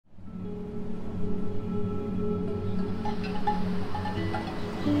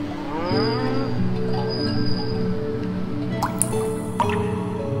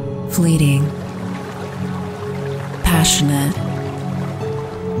fleeting, passionate,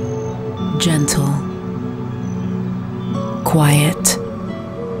 gentle, quiet.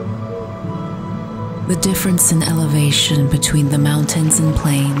 The difference in elevation between the mountains and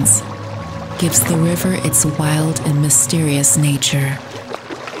plains gives the river its wild and mysterious nature.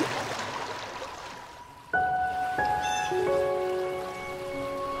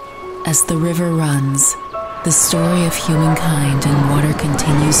 As the river runs, the story of humankind and water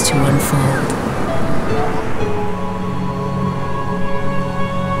continues to unfold.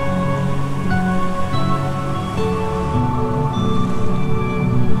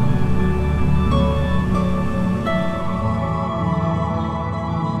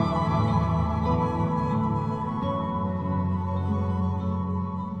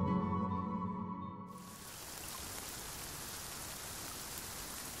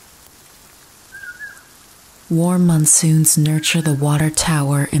 Warm monsoons nurture the water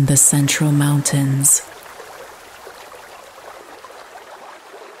tower in the central mountains.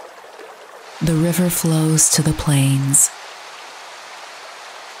 The river flows to the plains.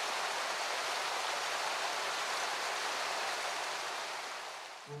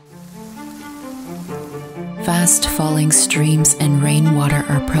 Fast falling streams and rainwater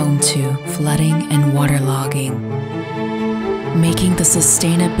are prone to flooding and waterlogging, making the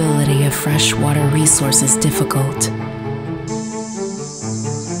sustainability of freshwater resources difficult.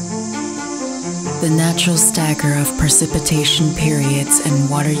 The natural stagger of precipitation periods and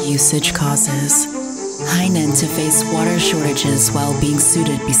water usage causes Hainan to face water shortages while being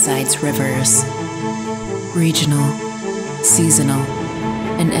suited besides rivers. Regional, seasonal,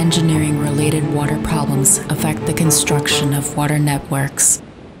 and engineering-related water problems affect the construction of water networks.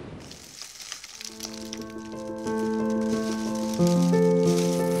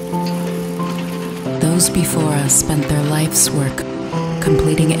 Those before us spent their life's work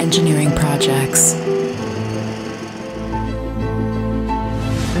completing engineering projects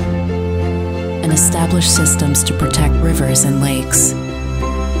and established systems to protect rivers and lakes.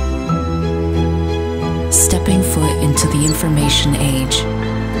 Stepping foot into the information age,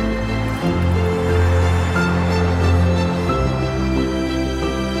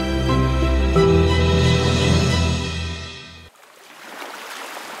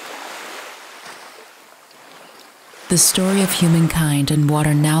 the story of humankind and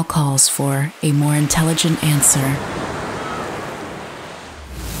water now calls for a more intelligent answer.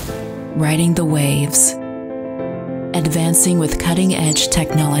 Riding the waves, advancing with cutting-edge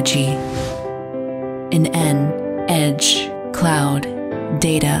technology. An edge, cloud,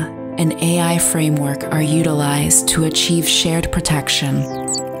 data, and AI framework are utilized to achieve shared protection.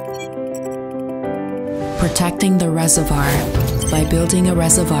 Protecting the reservoir by building a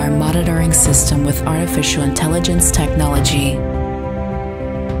reservoir monitoring system with artificial intelligence technology.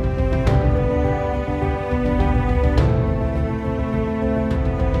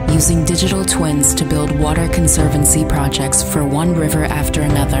 Using digital twins to build water conservancy projects for one river after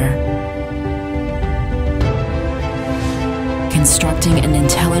another. Constructing an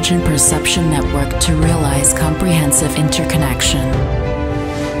intelligent perception network to realize comprehensive interconnection.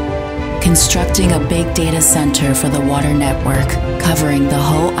 Constructing a big data center for the water network, covering the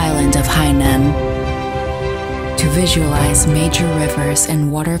whole island of Hainan. To visualize major rivers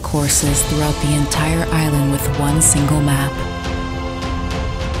and water courses throughout the entire island with one single map.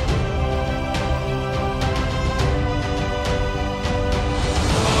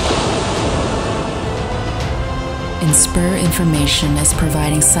 Inspur Information is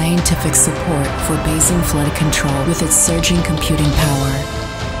providing scientific support for basin flood control with its surging computing power,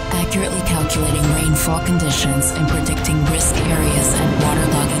 accurately calculating rainfall conditions and predicting risk areas and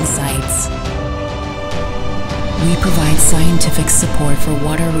waterlogging sites. We provide scientific support for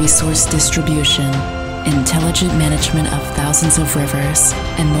water resource distribution, intelligent management of thousands of rivers,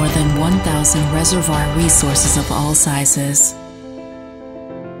 and more than 1,000 reservoir resources of all sizes.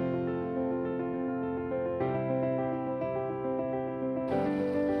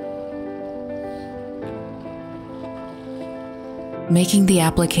 Making the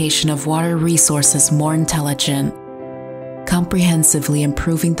application of water resources more intelligent, comprehensively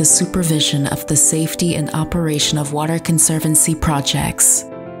improving the supervision of the safety and operation of water conservancy projects.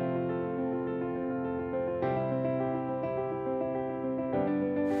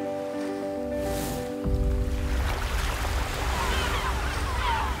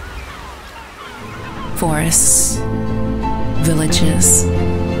 Forests, villages,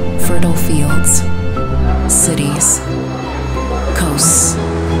 fertile fields, cities, coasts.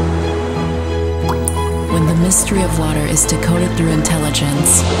 When the mystery of water is decoded through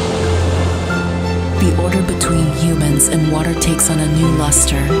intelligence, the order between humans and water takes on a new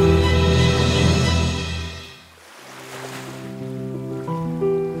luster.